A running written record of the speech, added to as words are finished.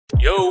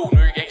Yo, New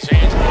York Yankees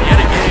fans, yet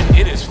again,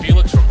 it is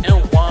Felix from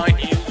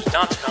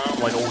NYYNEWS.com.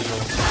 Like always,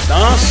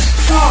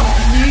 from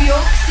New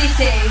York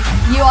City,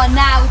 you are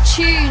now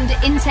tuned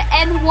into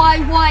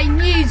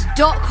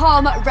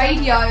NYYNEWS.com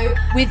radio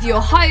with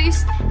your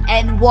host,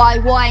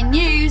 NYY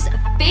News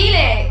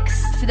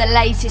Felix, for the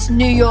latest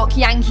New York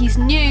Yankees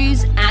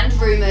news and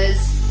rumors.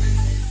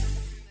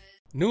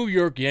 New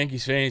York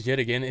Yankees fans, yet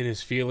again, it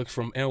is Felix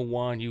from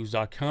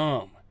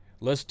NYNEWS.com.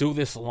 Let's do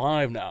this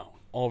live now.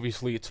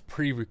 Obviously, it's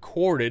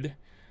pre-recorded,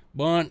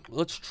 but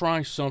let's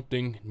try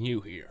something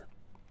new here.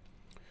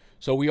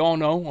 So we all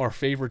know our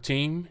favorite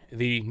team,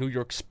 the New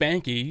York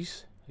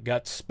Spankies,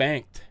 got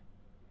spanked.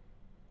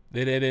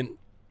 They didn't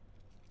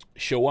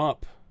show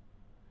up.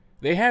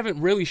 They haven't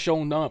really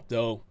shown up,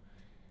 though.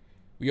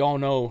 We all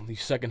know the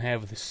second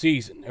half of the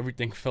season,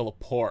 everything fell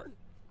apart.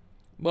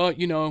 But,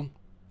 you know,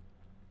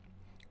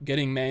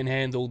 getting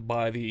manhandled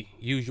by the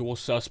usual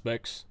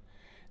suspects,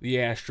 the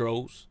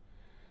Astros.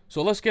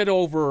 So let's get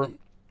over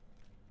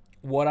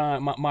what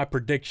my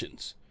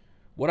predictions.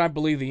 What I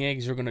believe the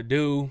Yankees are going to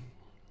do,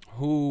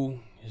 who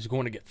is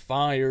going to get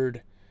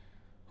fired,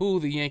 who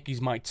the Yankees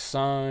might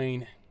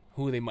sign,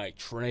 who they might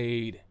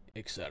trade,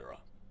 etc.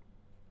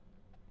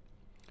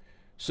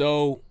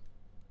 So,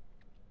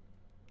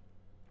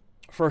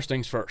 first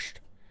things first.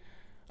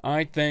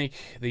 I think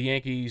the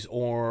Yankees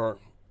are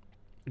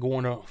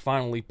going to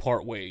finally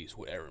part ways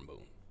with Aaron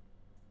Boone.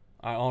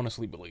 I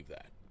honestly believe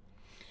that.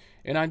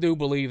 And I do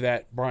believe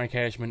that Brian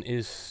Cashman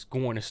is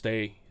going to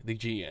stay the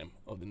GM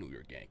of the New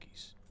York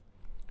Yankees.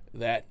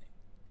 That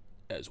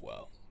as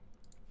well.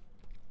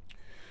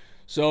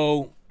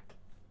 So,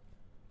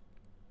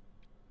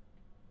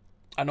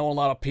 I know a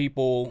lot of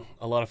people,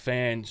 a lot of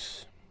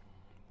fans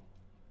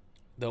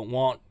don't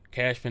want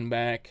Cashman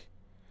back.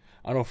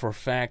 I know for a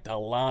fact a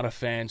lot of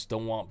fans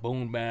don't want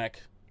Boone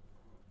back.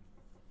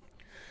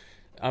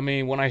 I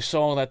mean, when I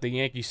saw that the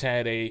Yankees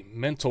had a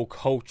mental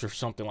coach or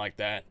something like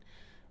that,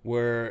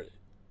 where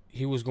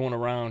he was going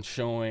around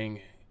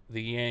showing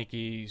the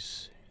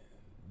Yankees,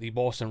 the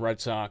Boston Red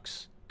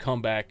Sox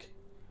comeback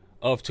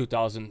of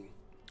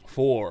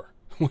 2004,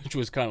 which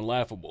was kind of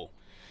laughable.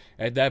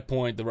 At that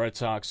point, the Red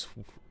Sox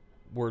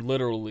were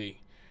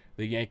literally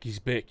the Yankees'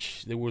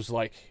 bitch. There was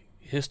like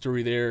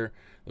history there.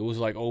 There was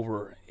like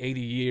over 80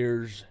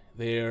 years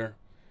there,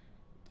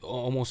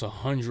 almost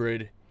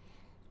 100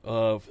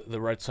 of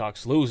the Red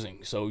Sox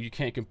losing. So you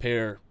can't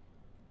compare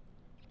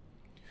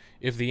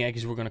if the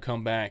Yankees were going to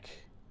come back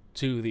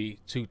to the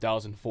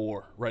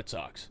 2004 Red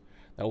Sox.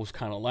 That was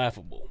kind of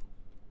laughable.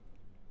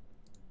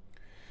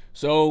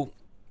 So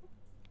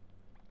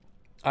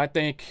I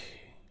think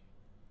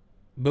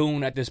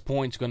Boone at this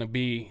point is going to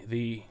be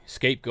the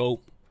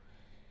scapegoat,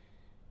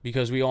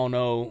 because we all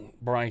know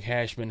Brian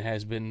Cashman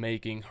has been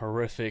making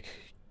horrific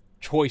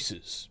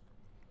choices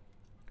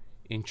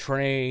in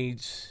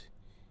trades,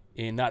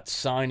 in not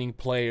signing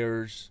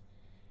players.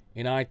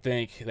 And I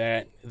think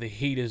that the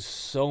heat is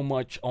so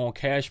much on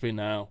Cashman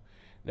now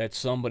that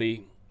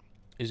somebody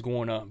is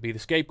going to be the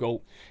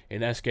scapegoat,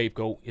 and that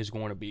scapegoat is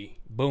going to be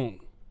Boone.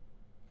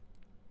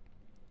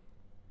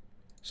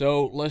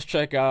 So let's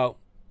check out,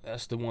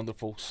 that's the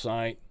wonderful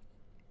site,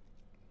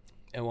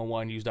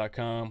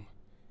 NYYNEWS.com.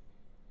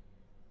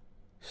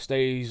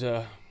 Stays,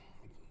 as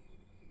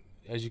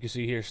you can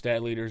see here,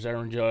 stat leaders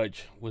Aaron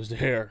Judge was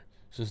there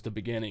since the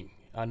beginning.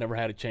 I never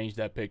had to change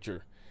that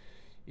picture.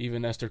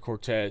 Even Nestor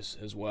Cortez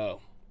as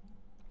well.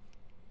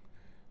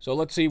 So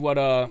let's see what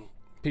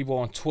people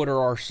on Twitter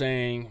are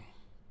saying.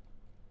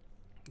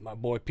 My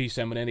boy Peace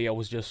Eminenti, I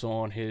was just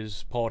on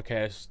his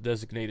podcast,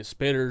 Designated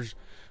Spitters,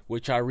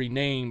 which I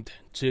renamed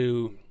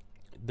to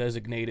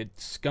Designated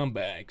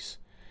Scumbags.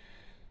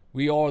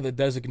 We are the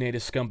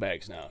designated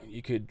scumbags now.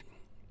 You could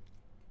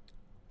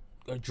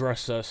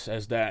address us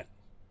as that.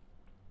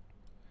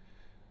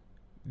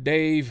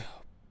 Dave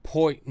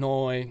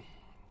Portnoy,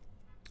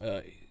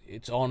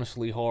 it's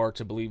honestly hard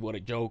to believe what a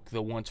joke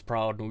the once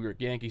proud New York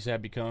Yankees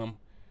have become.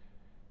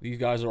 These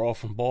guys are all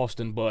from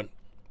Boston, but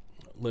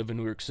live in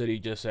New York City,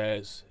 just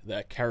as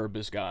that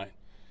Carabas guy.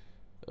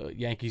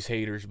 Yankees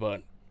haters,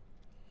 but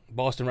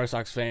Boston Red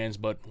Sox fans,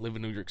 but live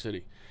in New York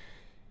City.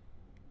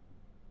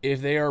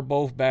 If they are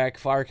both back,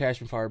 fire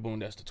Cashman, fire Boone,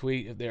 that's the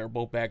tweet. If they are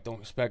both back, don't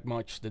expect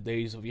much. The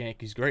days of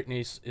Yankees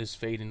greatness is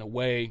fading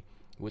away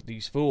with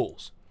these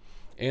fools.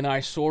 And I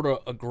sort of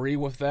agree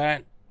with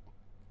that.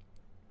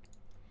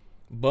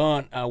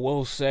 But I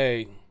will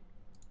say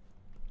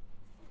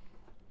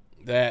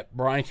that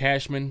Brian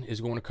Cashman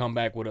is going to come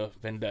back with a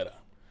vendetta.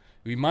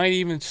 We might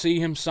even see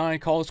him sign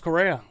Carlos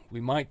Correa.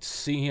 We might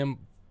see him,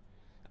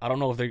 I don't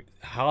know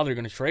how they're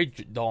going to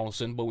trade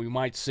Donaldson, but we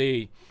might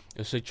see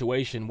a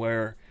situation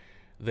where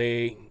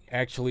they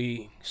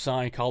actually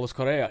sign Carlos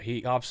Correa.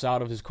 He opts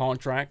out of his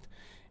contract,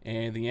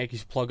 and the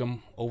Yankees plug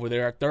him over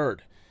there at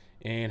third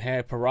and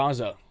have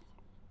Peraza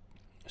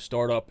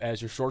start up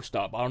as your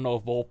shortstop. I don't know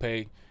if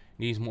Volpe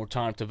needs more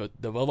time to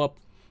develop,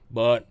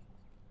 but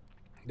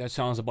that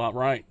sounds about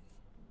right.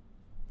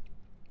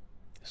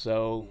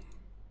 So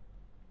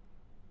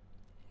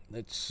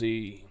let's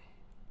see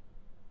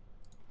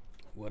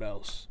what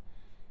else.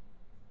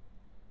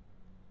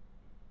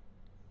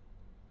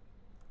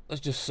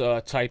 let's just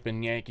type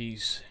in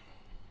Yankees.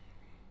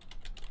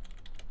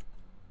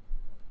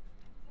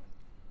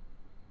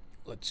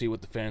 Let's see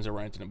what the fans are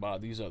ranting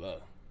about. These are the.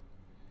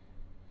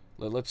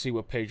 Let's see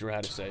what Pedro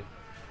had to say.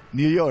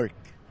 New York.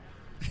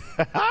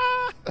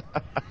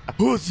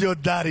 Who's your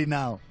daddy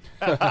now?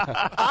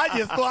 I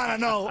just want to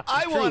know.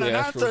 I want an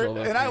answer,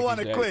 and I want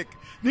it quick.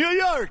 New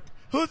York.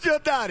 Who's your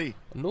daddy?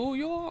 New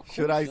York.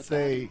 Should I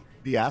say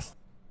the Astros?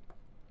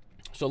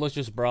 So let's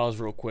just browse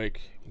real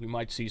quick. We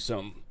might see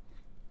some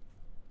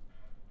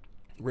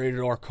rated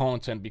R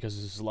content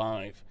because this is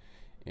live,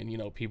 and you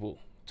know people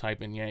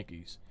type in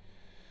Yankees.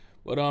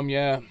 But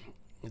yeah,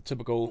 the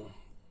typical.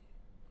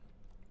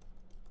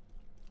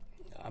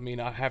 I mean,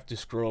 I have to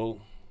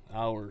scroll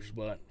hours,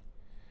 but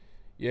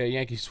yeah,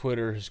 Yankees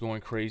Twitter is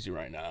going crazy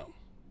right now.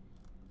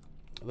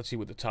 Let's see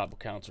what the top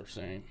accounts are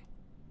saying.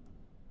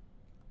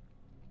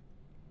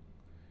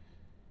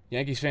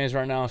 Yankees fans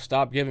right now,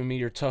 stop giving me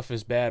your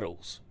toughest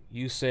battles.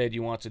 You said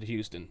you wanted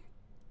Houston.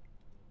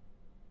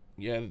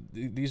 Yeah,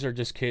 these are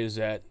just kids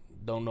that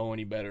don't know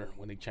any better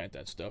when they chant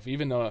that stuff.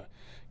 Even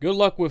good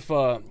luck with,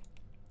 by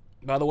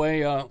the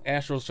way,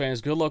 Astros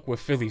fans, good luck with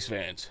Phillies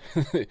fans.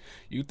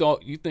 You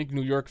think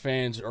New York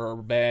fans are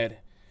bad?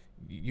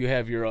 You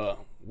have your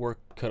work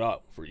cut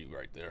out for you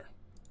right there.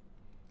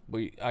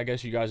 But I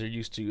guess you guys are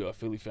used to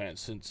Philly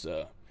fans since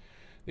the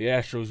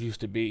Astros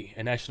used to be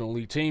a National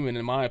League team, and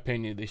in my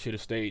opinion, they should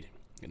have stayed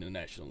in the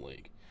National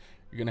League.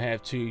 You're going to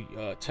have two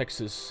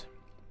Texas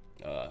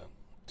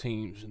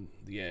teams in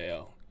the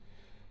AL.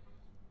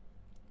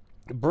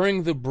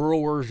 Bring the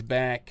Brewers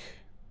back.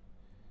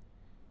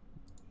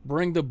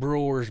 Bring the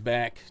Brewers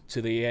back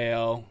to the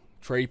AL.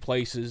 Trade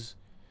places.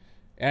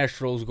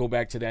 Astros go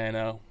back to the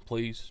NL,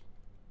 please.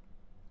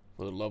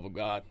 For the love of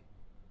God.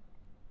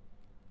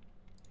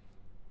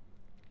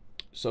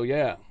 So,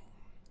 yeah.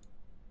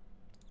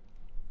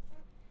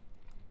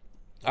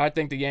 I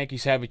think the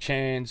Yankees have a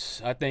chance.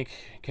 I think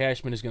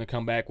Cashman is going to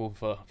come back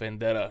with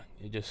vendetta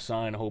and just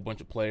sign a whole bunch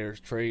of players,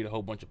 trade a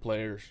whole bunch of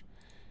players.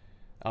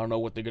 I don't know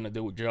what they're going to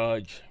do with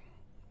Judge.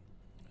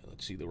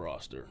 Let's see the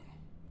roster.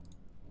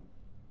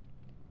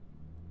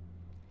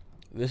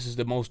 This is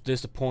the most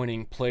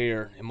disappointing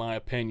player, in my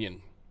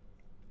opinion.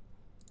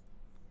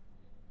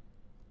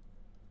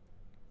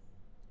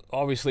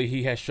 Obviously,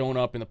 he has shown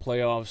up in the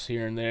playoffs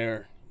here and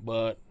there,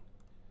 but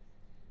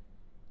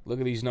look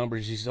at these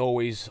numbers. He's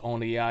always on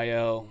the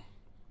IL.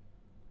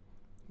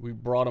 We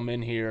brought him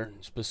in here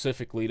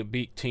specifically to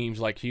beat teams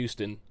like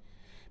Houston,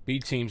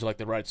 beat teams like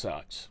the Red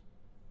Sox.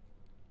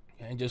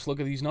 And just look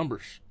at these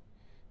numbers.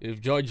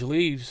 If Judge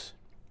leaves,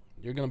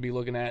 you're going to be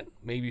looking at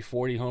maybe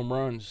 40 home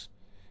runs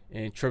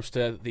and trips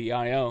to the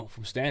IL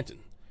from Stanton.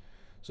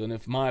 So, in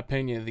my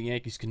opinion, the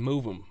Yankees can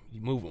move him.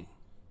 You move him.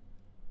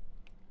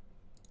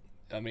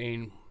 I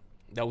mean,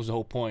 that was the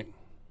whole point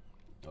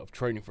of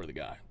trading for the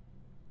guy.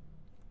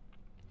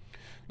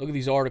 Look at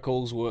these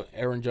articles with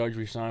Aaron Judge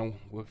resigned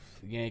with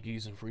the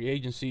Yankees in free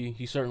agency.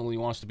 He certainly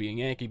wants to be a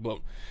Yankee, but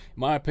in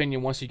my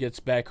opinion, once he gets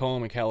back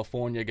home in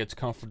California, gets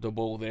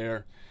comfortable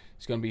there,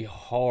 it's going to be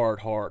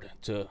hard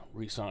to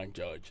re-sign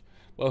Judge.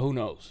 But who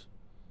knows?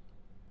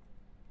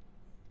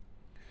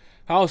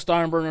 Hal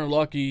Steinbrenner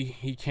lucky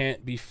he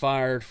can't be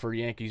fired for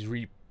Yankees'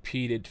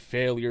 repeated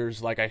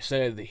failures. Like I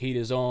said, the heat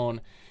is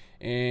on,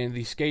 and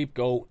the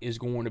scapegoat is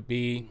going to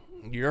be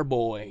your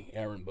boy,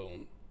 Aaron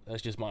Boone.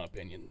 That's just my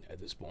opinion at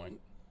this point.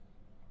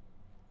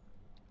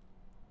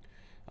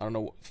 I don't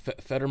know.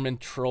 Fetterman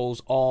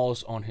trolls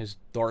alls on his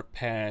dark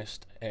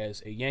past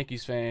as a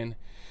Yankees fan.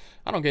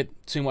 I don't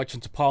get too much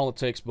into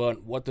politics,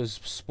 but what does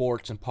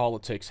sports and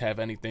politics have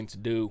anything to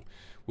do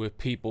with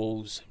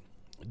people's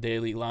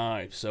daily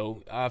lives?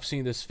 So I've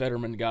seen this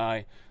Fetterman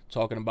guy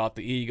talking about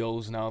the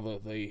Eagles, now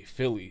the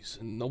Phillies,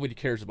 and nobody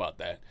cares about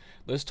that.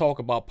 Let's talk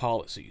about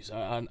policies.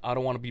 I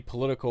don't want to be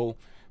political,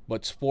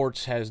 but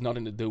sports has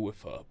nothing to do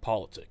with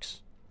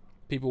politics.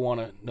 People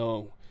want to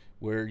know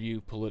where you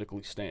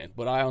politically stand,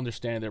 but I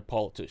understand they're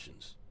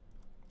politicians.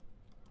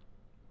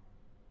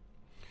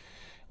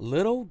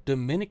 Little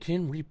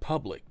Dominican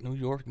Republic, New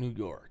York, New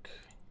York.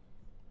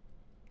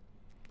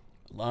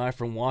 Live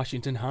from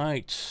Washington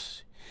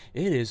Heights,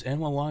 it is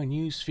NYY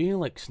News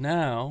Felix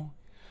now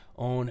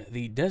on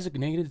the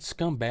Designated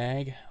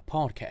Scumbag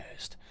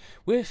podcast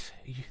with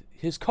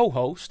his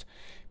co-host,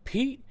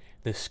 Pete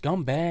the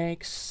Scumbag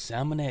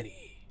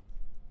Salmonetti.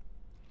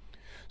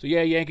 So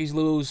yeah, Yankees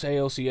lose,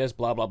 ALCS,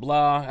 blah, blah,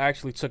 blah. I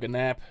actually took a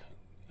nap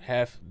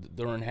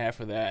during half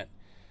of that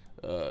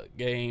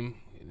game.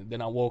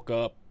 Then I woke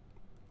up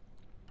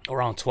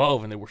around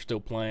 12 and they were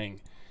still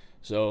playing.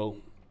 So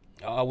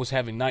I was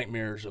having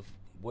nightmares of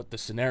what the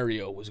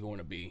scenario was going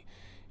to be.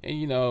 And,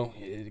 you know,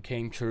 it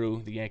came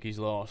true. The Yankees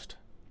lost.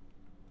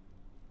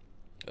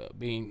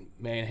 Being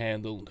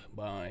manhandled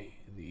by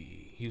the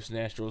Houston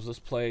Astros. Let's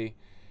play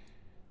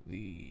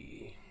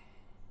the...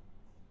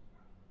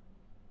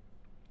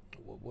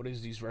 What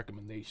is these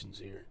recommendations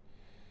here?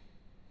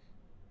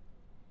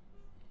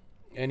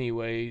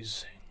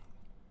 Anyways,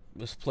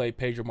 let's play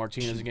Pedro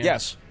Martinez again.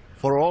 Yes.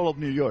 For all of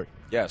New York.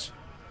 Yes.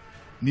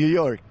 New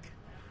York.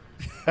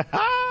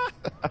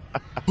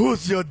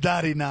 Who's your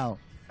daddy now?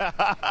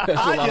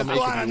 I just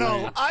want to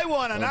know. I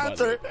want an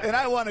answer, and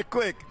I want it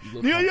quick.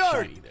 New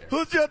York,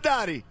 who's your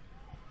daddy?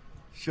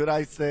 Should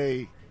I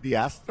say the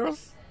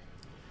Astros?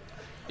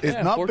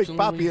 It's not Big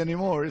Papi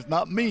anymore. It's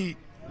not me.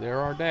 They're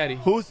our daddy.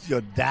 Who's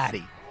your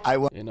daddy?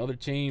 And other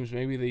teams,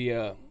 maybe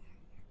the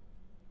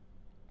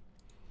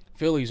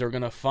Phillies are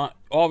going to find.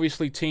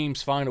 Obviously,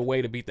 teams find a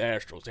way to beat the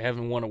Astros. They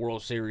haven't won a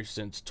World Series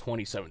since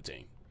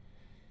 2017.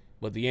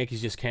 But the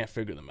Yankees just can't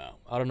figure them out.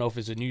 I don't know if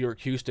it's a New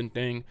York-Houston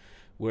thing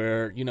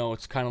where,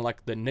 it's kind of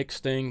like the Knicks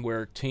thing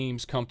where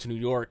teams come to New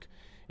York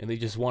and they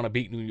just want to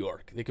beat New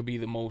York. They could be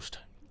the most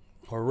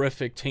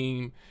horrific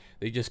team.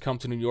 They just come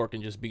to New York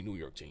and just beat New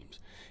York teams.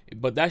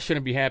 But that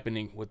shouldn't be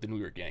happening with the New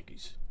York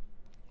Yankees.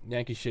 The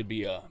Yankees should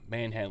be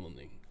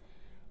manhandling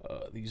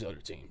these other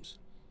teams.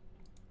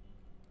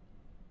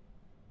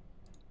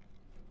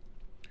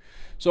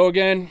 So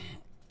again,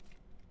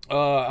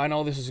 I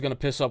know this is going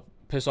to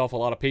piss off a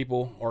lot of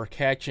people. Our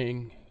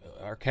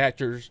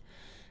catchers,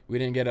 we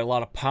didn't get a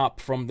lot of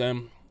pop from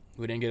them.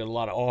 We didn't get a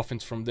lot of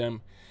offense from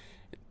them.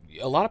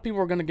 A lot of people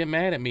are going to get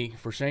mad at me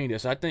for saying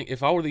this. I think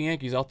if I were the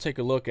Yankees, I'll take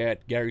a look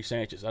at Gary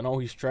Sanchez. I know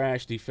he's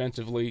trash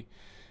defensively,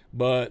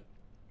 but,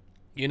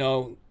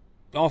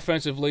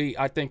 offensively,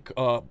 I think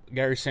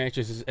Gary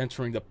Sanchez is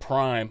entering the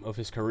prime of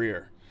his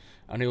career.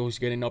 I know he's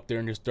getting up there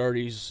in his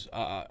 30s.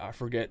 I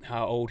forget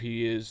how old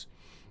he is,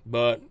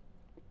 but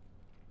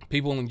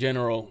people in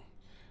general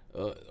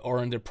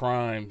are in their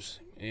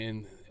primes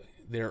in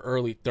their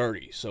early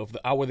 30s. So if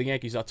I were the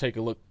Yankees, I'll take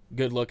a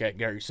good look at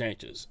Gary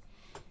Sanchez.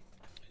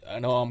 I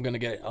know I'm going to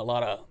get a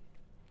lot of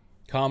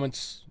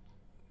comments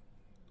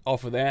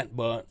off of that,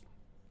 but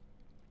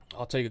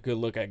I'll take a good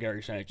look at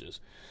Gary Sanchez.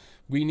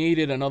 We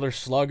needed another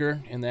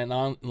slugger in that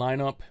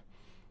lineup.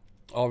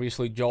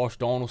 Obviously, Josh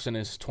Donaldson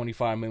is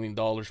 $25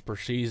 million per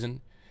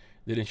season.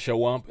 Didn't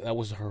show up. That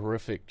was a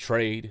horrific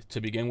trade to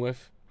begin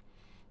with.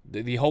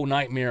 The whole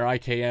nightmare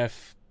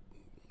IKF,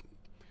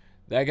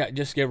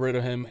 just get rid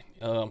of him.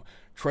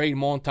 Trade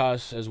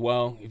Montas as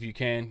well, if you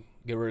can.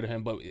 Get rid of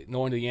him. But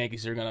knowing the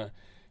Yankees, they're going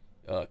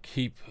to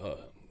keep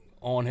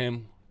on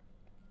him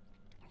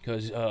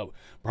because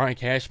Brian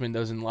Cashman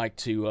doesn't like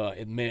to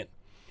admit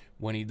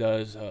when he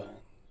does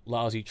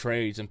lousy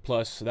trades, and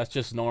plus that's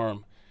just an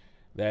arm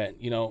that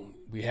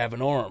we have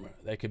an arm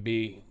that could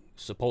be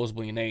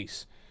supposedly an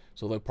ace,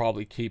 so they'll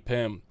probably keep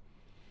him.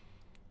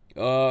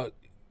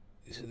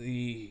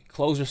 The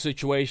closer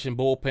situation,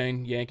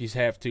 bullpen, Yankees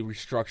have to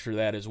restructure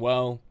that as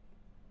well.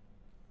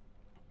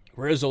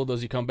 Rizzo,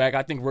 does he come back?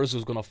 I think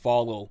Rizzo's going to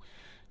follow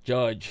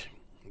Judge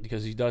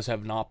because he does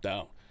have an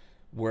opt-out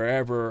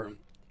wherever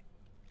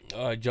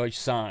Judge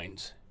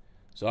signs.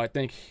 So I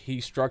think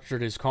he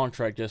structured his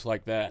contract just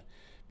like that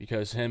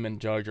because him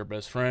and Judge are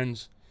best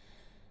friends.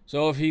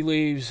 So if he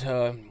leaves,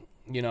 I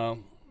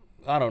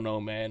don't know,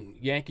 man.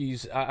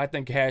 Yankees, I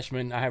think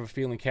Cashman, I have a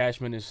feeling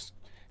Cashman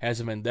has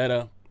a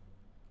vendetta.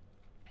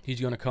 He's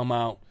going to come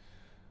out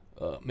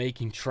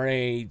making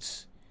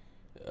trades,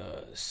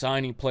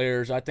 signing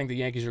players. I think the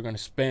Yankees are going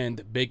to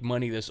spend big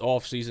money this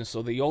offseason.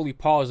 So the only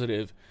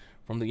positive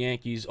from the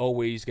Yankees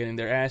always getting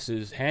their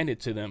asses handed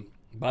to them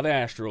by the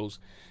Astros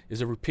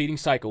is a repeating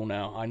cycle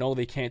now. I know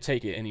they can't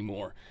take it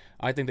anymore.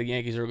 I think the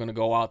Yankees are going to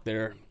go out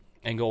there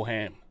and go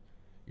ham.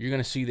 You're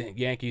going to see the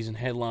Yankees in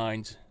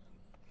headlines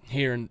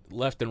here and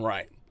left and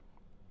right.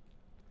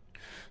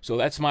 So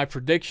that's my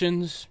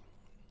predictions.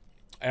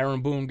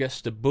 Aaron Boone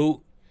gets the boot.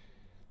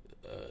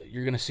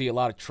 You're going to see a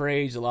lot of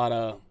trades, a lot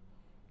of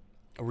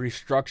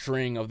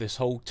restructuring of this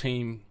whole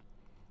team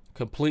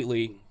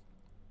completely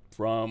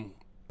from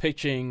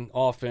pitching,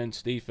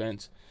 offense,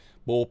 defense,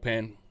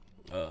 bullpen,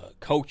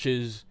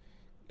 coaches,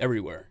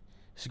 everywhere.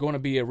 It's going to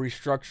be a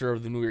restructure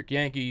of the New York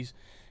Yankees.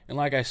 And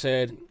like I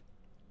said,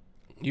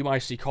 you might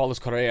see Carlos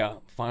Correa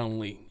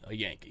finally a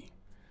Yankee.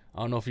 I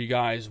don't know if you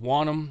guys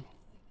want him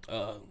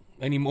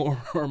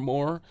anymore or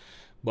more,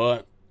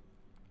 but,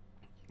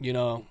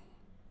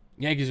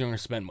 Yankees are going to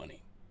spend money.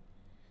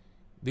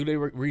 Do they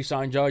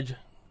re-sign Judge?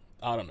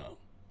 I don't know.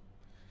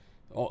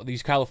 All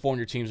these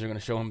California teams are going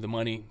to show him the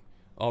money.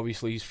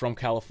 Obviously, he's from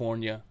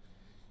California.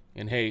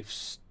 And, hey,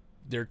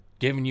 they're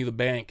giving you the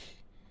bank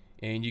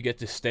and you get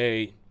to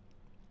stay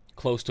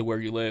close to where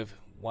you live.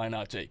 Why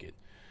not take it?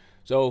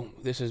 So,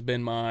 this has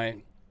been my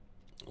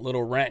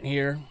little rant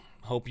here.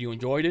 Hope you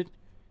enjoyed it.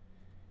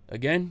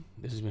 Again,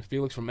 this has been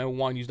Felix from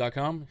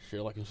NYYNEWS.com.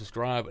 Share, like, and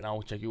subscribe, and I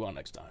will check you out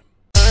next time.